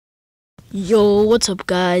Yo, what's up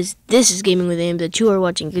guys? This is Gaming with Aim that you are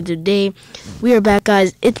watching today. We are back,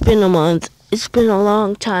 guys. It's been a month. It's been a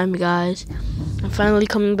long time, guys. I'm finally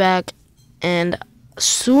coming back, and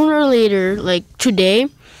sooner or later, like today,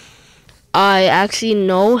 I actually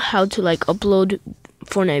know how to upload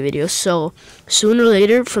Fortnite videos. So sooner or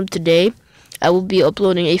later from today, I will be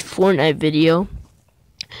uploading a Fortnite video.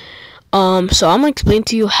 So I'm gonna explain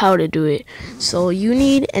to you how to do it. So you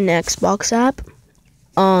need an Xbox app.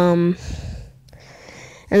 And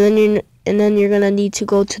then you're gonna need to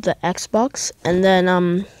go to the Xbox and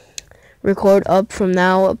then record up from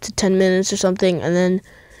now up to 10 minutes or something, and then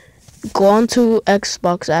go on to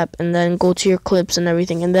Xbox app and then go to your clips and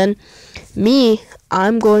everything. And then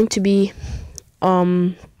I'm going to be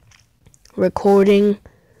recording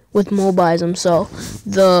with Mobilism. So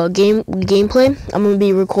the gameplay, I'm gonna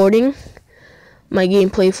be recording my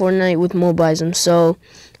gameplay Fortnite with Mobilism. So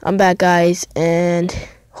I'm back, guys, and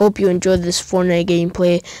hope you enjoyed this Fortnite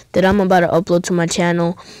gameplay that I'm about to upload to my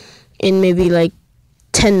channel in maybe like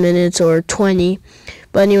 10 minutes or 20.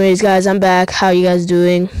 But anyways, guys, I'm back. How you guys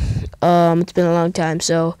doing? It's been a long time,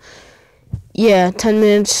 so yeah, 10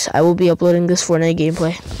 minutes I will be uploading this Fortnite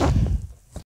gameplay.